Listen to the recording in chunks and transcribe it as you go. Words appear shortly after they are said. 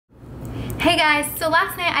Hey guys, so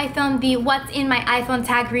last night I filmed the what's in my iPhone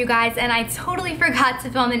tag for you guys and I totally forgot to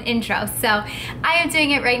film an intro, so I am doing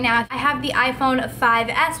it right now. I have the iPhone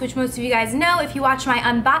 5S, which most of you guys know if you watch my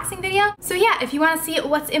unboxing video. So yeah, if you want to see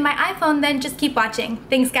what's in my iPhone, then just keep watching.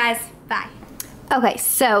 Thanks guys, bye. Okay,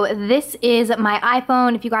 so this is my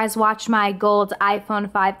iPhone. If you guys watch my gold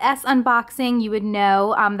iPhone 5S unboxing, you would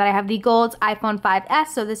know that I have the gold iPhone 5S,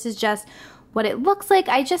 so this is just what it looks like.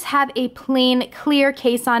 I just have a plain clear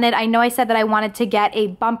case on it. I know I said that I wanted to get a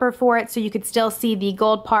bumper for it so you could still see the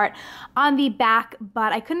gold part on the back,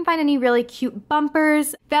 but I couldn't find any really cute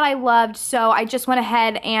bumpers that I loved, so I just went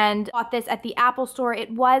ahead and bought this at the Apple store.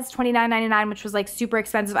 It was $29.99, which was like super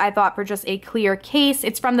expensive, I thought, for just a clear case.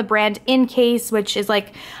 It's from the brand Encase, which is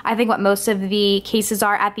like, I think what most of the cases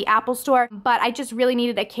are at the Apple store, but I just really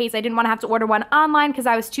needed a case. I didn't want to have to order one online because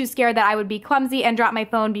I was too scared that I would be clumsy and drop my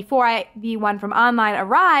phone before the one from online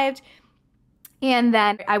arrived, and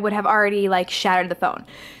then I would have already like shattered the phone.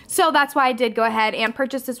 So that's why I did go ahead and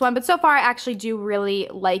purchase this one, but so far I actually do really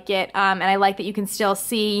like it, and I like that you can still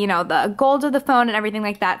see, you know, the gold of the phone and everything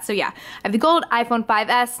like that. So yeah, I have the gold iPhone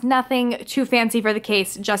 5S, nothing too fancy for the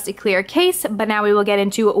case, just a clear case, but now we will get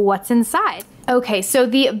into what's inside. Okay, so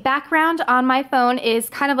the background on my phone is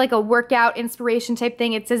kind of like a workout inspiration type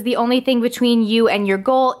thing. It says the only thing between you and your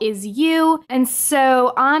goal is you. And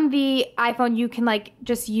so on the iPhone, you can like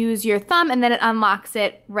just use your thumb and then it unlocks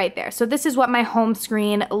it right there. So this is what my home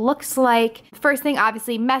screen looks like. First thing,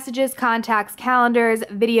 obviously, messages, contacts, calendars,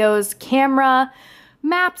 videos, camera,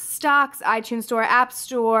 maps, stocks, iTunes Store, App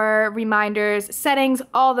Store, reminders, settings,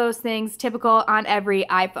 all those things typical on every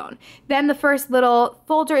iPhone. Then the first little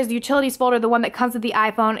folder is the utilities folder, the one that comes with the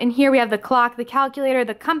iPhone. And here we have the clock, the calculator,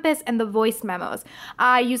 the compass, and the voice memos.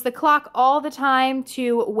 I use the clock all the time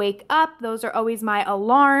to wake up. Those are always my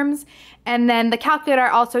alarms. And then the calculator I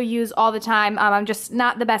also use all the time. I'm just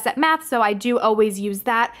not the best at math, so I do always use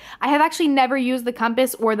that. I have actually never used the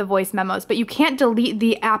compass or the voice memos, but you can't delete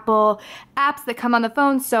the Apple apps that come on the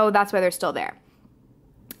phone, so that's why they're still there.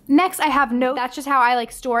 Next, I have notes. That's just how I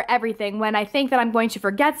like store everything. When I think that I'm going to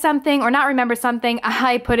forget something or not remember something,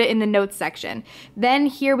 I put it in the notes section. Then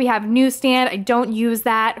here we have newsstand. I don't use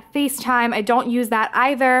that. FaceTime, I don't use that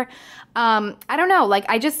either. I don't know, like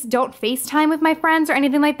I just don't FaceTime with my friends or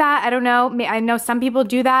anything like that. I don't know. I know some people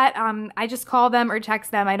do that. I just call them or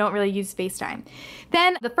text them. I don't really use FaceTime.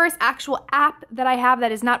 Then the first actual app that I have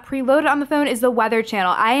that is not preloaded on the phone is the Weather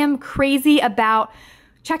Channel. I am crazy about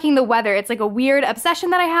checking the weather. It's like a weird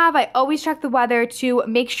obsession that I have. I always check the weather to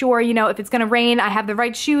make sure, you know, if it's gonna rain, I have the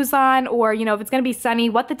right shoes on, or, you know, if it's gonna be sunny,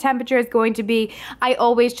 what the temperature is going to be. I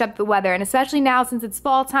always check the weather, and especially now since it's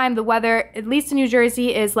fall time, the weather, at least in New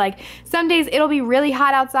Jersey, is like some days it'll be really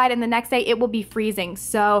hot outside and the next day it will be freezing.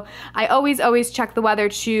 So I always check the weather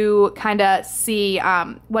to kind of see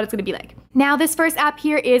what it's gonna be like. Now this first app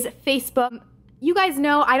here is Facebook. You guys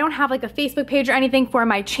know I don't have like a Facebook page or anything for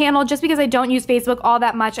my channel just because I don't use Facebook all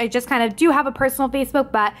that much. I just kind of do have a personal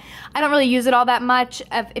Facebook, but I don't really use it all that much.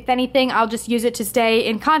 If anything, I'll just use it to stay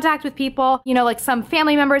in contact with people, you know, like some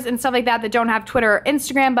family members and stuff like that that don't have Twitter or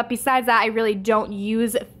Instagram. But besides that, I really don't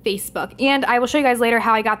use Facebook. And I will show you guys later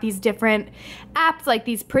how I got these different apps, like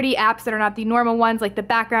these pretty apps that are not the normal ones, like the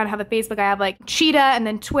background. I have the Facebook, I have like Cheetah and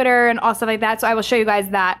then Twitter and all stuff like that. So I will show you guys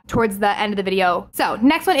that towards the end of the video. So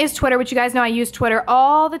next one is Twitter, which you guys know I use Twitter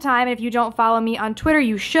all the time, and if you don't follow me on Twitter,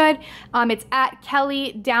 you should. It's at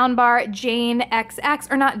Kelly downbar Jane XX,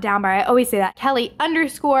 or not downbar, I always say that, Kelly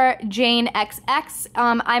underscore Jane XX.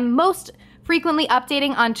 I'm most frequently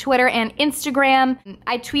updating on Twitter and Instagram.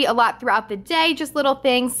 I tweet a lot throughout the day, just little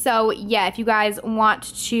things. So yeah, if you guys want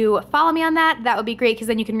to follow me on that, that would be great because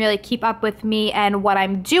then you can really keep up with me and what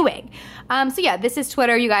I'm doing. So yeah, this is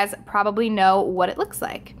Twitter. You guys probably know what it looks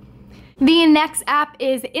like. The next app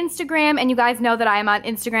is Instagram, and you guys know that I am on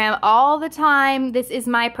Instagram all the time. This is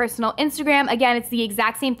my personal Instagram. Again, it's the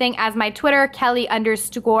exact same thing as my Twitter, Kelly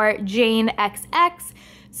underscore Jane XX.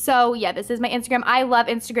 So yeah, this is my Instagram. I love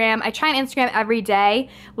Instagram. I try on Instagram every day,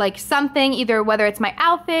 like something, either whether it's my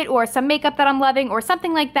outfit or some makeup that I'm loving or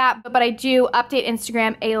something like that, but I do update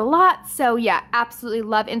Instagram a lot. So yeah, absolutely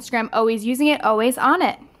love Instagram, always using it, always on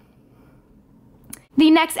it. The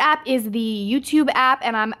next app is the YouTube app,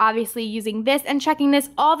 and I'm obviously using this and checking this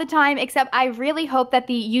all the time, except I really hope that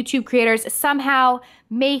the YouTube creators somehow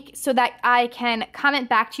make so that I can comment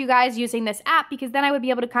back to you guys using this app, because then I would be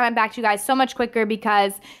able to comment back to you guys so much quicker,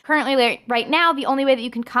 because currently right now the only way that you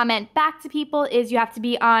can comment back to people is you have to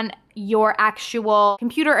be on your actual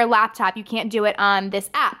computer or laptop. You can't do it on this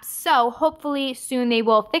app. So hopefully soon they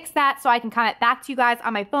will fix that so I can comment back to you guys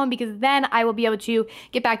on my phone, because then I will be able to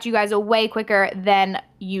get back to you guys way quicker than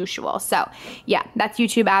usual. So yeah, that's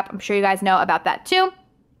YouTube app. I'm sure you guys know about that too.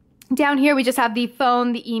 Down here, we just have the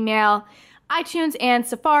phone, the email, iTunes, and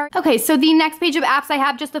Safari. Okay, so the next page of apps I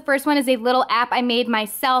have, just the first one is a little app I made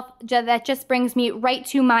myself that just brings me right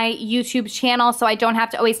to my YouTube channel, so I don't have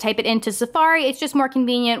to always type it into Safari. It's just more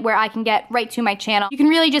convenient where I can get right to my channel. You can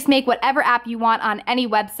really just make whatever app you want on any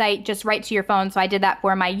website just right to your phone, so I did that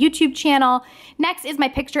for my YouTube channel. Next is my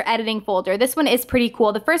picture editing folder. This one is pretty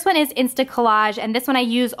cool. The first one is Insta Collage, and this one I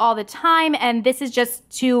use all the time, and this is just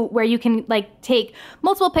to where you can like take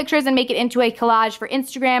multiple pictures and make it into a collage for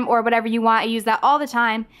Instagram or whatever you want. I use that all the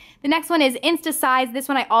time. The next one is Insta Size. This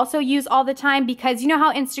one I also use all the time because you know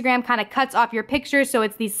how Instagram kind of cuts off your picture, so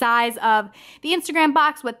it's the size of the Instagram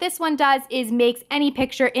box. What this one does is makes any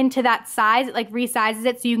picture into that size. It like resizes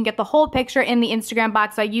it so you can get the whole picture in the Instagram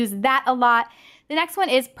box, so I use that a lot. The next one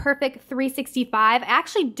is Perfect 365. I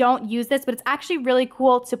actually don't use this, but it's actually really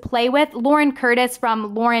cool to play with. Lauren Curtis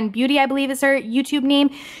from Lauren Beauty, I believe is her YouTube name.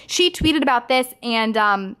 She tweeted about this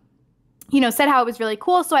and you know, said how it was really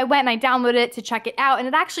cool. So I went and I downloaded it to check it out, and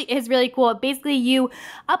it actually is really cool. Basically, you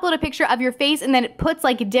upload a picture of your face and then it puts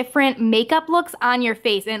like different makeup looks on your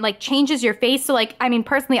face, and it like changes your face. So like, I mean,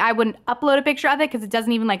 personally, I wouldn't upload a picture of it because it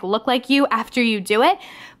doesn't even like look like you after you do it.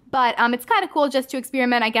 But it's kind of cool just to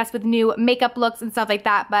experiment, I guess, with new makeup looks and stuff like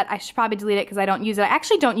that. But I should probably delete it because I don't use it. I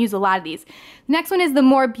actually don't use a lot of these. The next one is the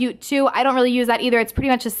More Beaut 2. I don't really use that either. It's pretty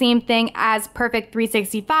much the same thing as Perfect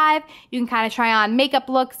 365. You can kind of try on makeup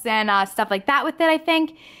looks and stuff like that with it, I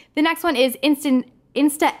think. The next one is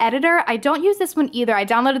Insta Editor. I don't use this one either. I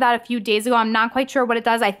downloaded that a few days ago. I'm not quite sure what it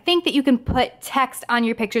does. I think that you can put text on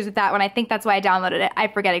your pictures with that one. I think that's why I downloaded it. I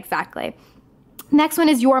forget exactly. Next one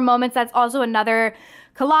is Your Moments. That's also another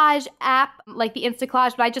collage app like the Insta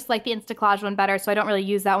Collage, but I just like the Insta Collage one better, so I don't really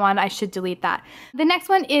use that one. I should delete that. The next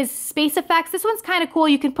one is Space Effects. This one's kind of cool.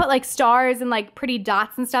 You can put like stars and like pretty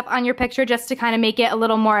dots and stuff on your picture just to kind of make it a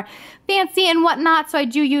little more fancy and whatnot, so I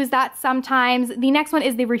do use that sometimes. The next one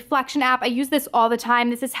is the Reflection app. I use this all the time.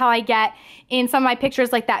 This is how I get in some of my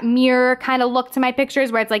pictures like that mirror kind of look to my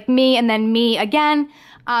pictures where it's like me and then me again.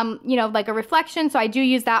 You know, like a reflection. So I do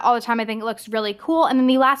use that all the time. I think it looks really cool. And then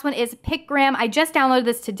the last one is Picgram. I just downloaded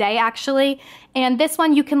this today actually. And this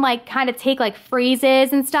one you can like kind of take like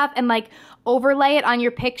phrases and stuff and like overlay it on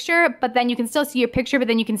your picture, but then you can still see your picture, but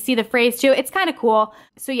then you can see the phrase too. It's kind of cool.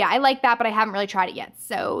 So yeah, I like that, but I haven't really tried it yet.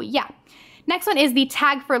 So yeah. Next one is the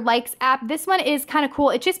Tag for Likes app. This one is kind of cool.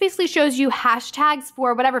 It just basically shows you hashtags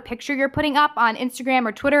for whatever picture you're putting up on Instagram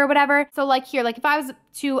or Twitter or whatever. So like here, like if I was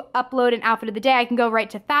to upload an outfit of the day, I can go right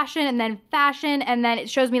to fashion, and then it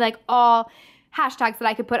shows me like all hashtags that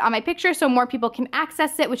I could put on my picture so more people can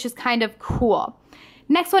access it, which is kind of cool.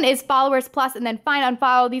 Next one is Followers Plus, and then Find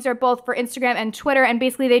Unfollow. These are both for Instagram and Twitter, and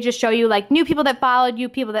basically they just show you like new people that followed you,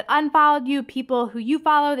 people that unfollowed you, people who you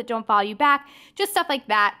follow that don't follow you back, just stuff like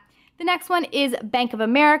that. The next one is Bank of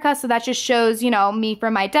America, so that just shows, you know, me for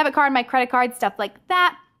my debit card, my credit card, stuff like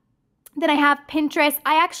that. Then I have Pinterest.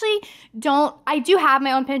 I do have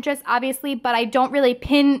my own Pinterest, obviously, but I don't really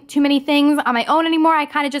pin too many things on my own anymore. I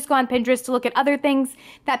kind of just go on Pinterest to look at other things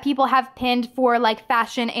that people have pinned for like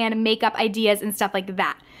fashion and makeup ideas and stuff like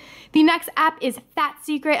that. The next app is Fat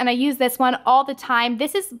Secret, and I use this one all the time.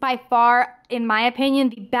 This is by far, in my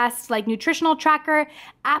opinion, the best like nutritional tracker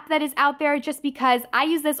app that is out there, just because I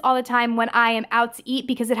use this all the time when I am out to eat,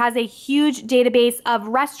 because it has a huge database of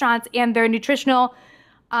restaurants and their nutritional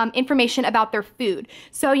information about their food.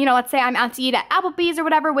 So, you know, let's say I'm out to eat at Applebee's or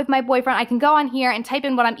whatever with my boyfriend. I can go on here and type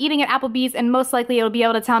in what I'm eating at Applebee's, and most likely it'll be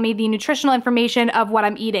able to tell me the nutritional information of what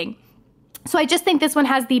I'm eating. So I just think this one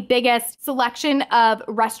has the biggest selection of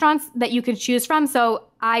restaurants that you can choose from, so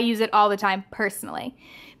I use it all the time personally.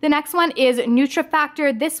 The next one is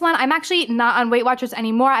NutriFactor. This one, I'm actually not on Weight Watchers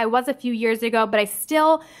anymore. I was a few years ago, but I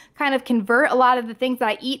still kind of convert a lot of the things that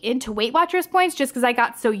I eat into Weight Watchers points just because I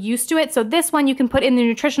got so used to it. So this one, you can put in the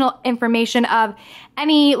nutritional information of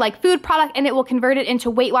any like food product and it will convert it into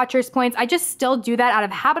Weight Watchers points. I just still do that out of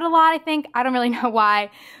habit a lot, I think. I don't really know why,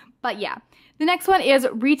 but yeah. The next one is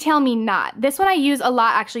Retail Me Not. This one I use a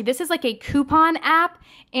lot actually. This is like a coupon app,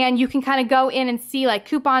 and you can kind of go in and see like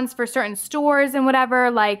coupons for certain stores and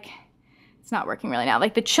whatever, like it's not working really now,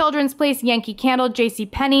 like the Children's Place, Yankee Candle,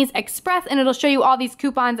 JCPenney's, Express, and it'll show you all these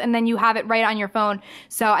coupons and then you have it right on your phone.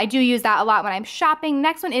 So I do use that a lot when I'm shopping.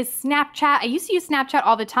 Next one is Snapchat. I used to use Snapchat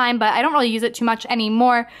all the time, but I don't really use it too much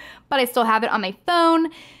anymore, but I still have it on my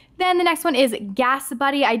phone. Then the next one is Gas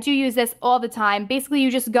Buddy. I do use this all the time. Basically,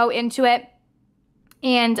 you just go into it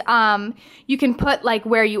And you can put like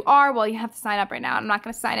where you are. Well, you have to sign up right now. I'm not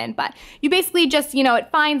going to sign in, but you basically just, you know, it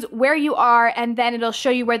finds where you are, and then it'll show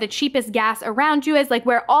you where the cheapest gas around you is, like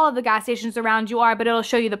where all of the gas stations around you are, but it'll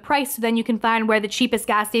show you the price, so then you can find where the cheapest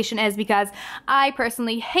gas station is, because I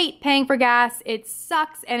personally hate paying for gas. It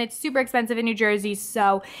sucks, and it's super expensive in New Jersey.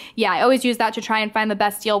 So yeah, I always use that to try and find the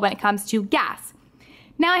best deal when it comes to gas.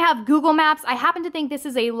 Now I have Google Maps. I happen to think this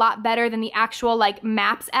is a lot better than the actual like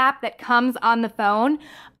Maps app that comes on the phone.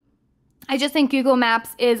 I just think Google Maps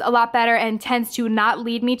is a lot better and tends to not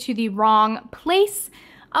lead me to the wrong place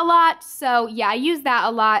a lot. So yeah, I use that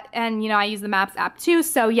a lot, and you know, I use the Maps app too.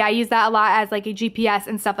 So yeah, I use that a lot as like a GPS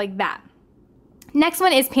and stuff like that. Next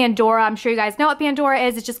one is Pandora. I'm sure you guys know what Pandora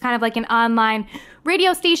is. It's just kind of like an online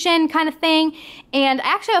radio station kind of thing. And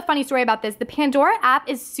I actually have a funny story about this. The Pandora app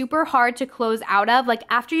is super hard to close out of. Like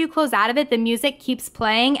after you close out of it, the music keeps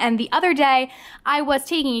playing. And the other day I was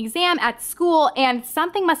taking an exam at school, and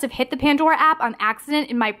something must have hit the Pandora app on accident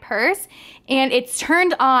in my purse, and it's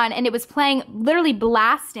turned on and it was playing, literally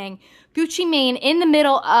blasting Gucci Mane in the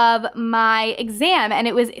middle of my exam, and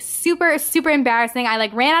it was super, super embarrassing. I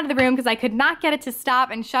like ran out of the room because I could not get it to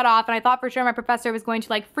stop and shut off, and I thought for sure my professor was going to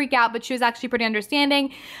like freak out, but she was actually pretty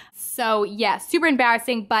understanding. So yeah, super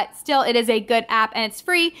embarrassing, but still it is a good app and it's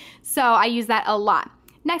free, so I use that a lot.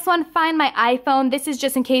 Next one, Find My iPhone. This is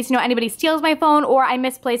just in case, you know, anybody steals my phone or I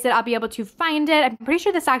misplace it, I'll be able to find it. I'm pretty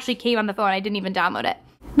sure this actually came on the phone. I didn't even download it.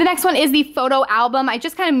 The next one is the photo album. I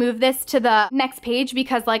just kind of moved this to the next page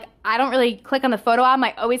because like I don't really click on the photo album.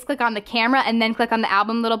 I always click on the camera and then click on the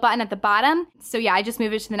album little button at the bottom. So yeah, I just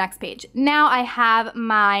moved it to the next page. Now I have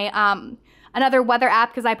my another weather app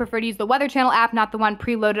because I prefer to use the Weather Channel app, not the one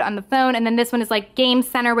preloaded on the phone. And then this one is like Game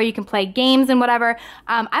Center, where you can play games and whatever.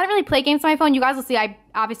 I don't really play games on my phone. You guys will see,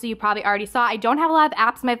 obviously you probably already saw, I don't have a lot of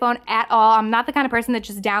apps on my phone at all. I'm not the kind of person that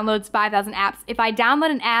just downloads 5,000 apps. If I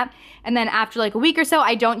download an app and then after like a week or so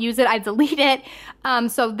I don't use it, I delete it.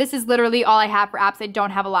 So this is literally all I have for apps. I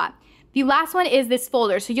don't have a lot. The last one is this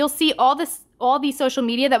folder. So you'll see all the social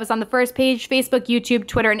media that was on the first page: Facebook, YouTube,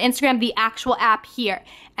 Twitter, and Instagram, the actual app here.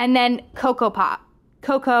 And then I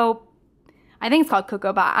think it's called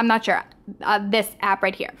CocoaPop. I'm not sure. This app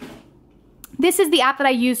right here. This is the app that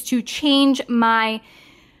I use to change my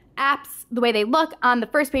apps the way they look on the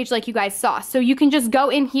first page, like you guys saw. So you can just go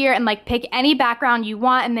in here and like pick any background you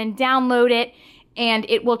want and then download it, and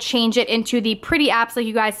it will change it into the pretty apps like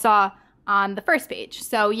you guys saw on the first page.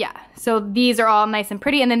 So yeah, so these are all nice and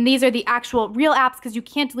pretty, and then these are the actual real apps, because you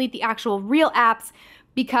can't delete the actual real apps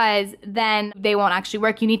because then they won't actually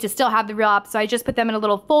work. You need to still have the real apps. So I just put them in a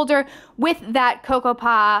little folder with that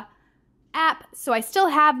CocoaPop app, so I still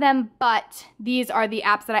have them, but these are the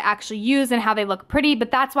apps that I actually use and how they look pretty.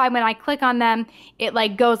 But that's why when I click on them, it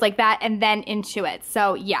like goes like that and then into it.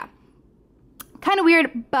 So yeah, kind of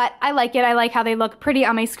weird, but I like it. I like how they look pretty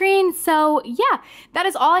on my screen. So yeah, that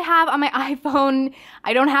is all I have on my iPhone.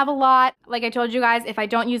 I don't have a lot. Like I told you guys, if I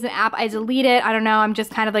don't use an app, I delete it. I don't know, I'm just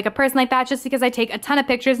kind of like a person like that, just because I take a ton of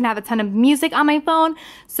pictures and have a ton of music on my phone.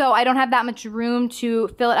 So I don't have that much room to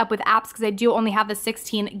fill it up with apps, because I do only have the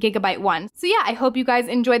 16 gigabyte one. So yeah, I hope you guys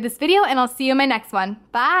enjoyed this video, and I'll see you in my next one.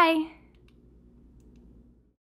 Bye!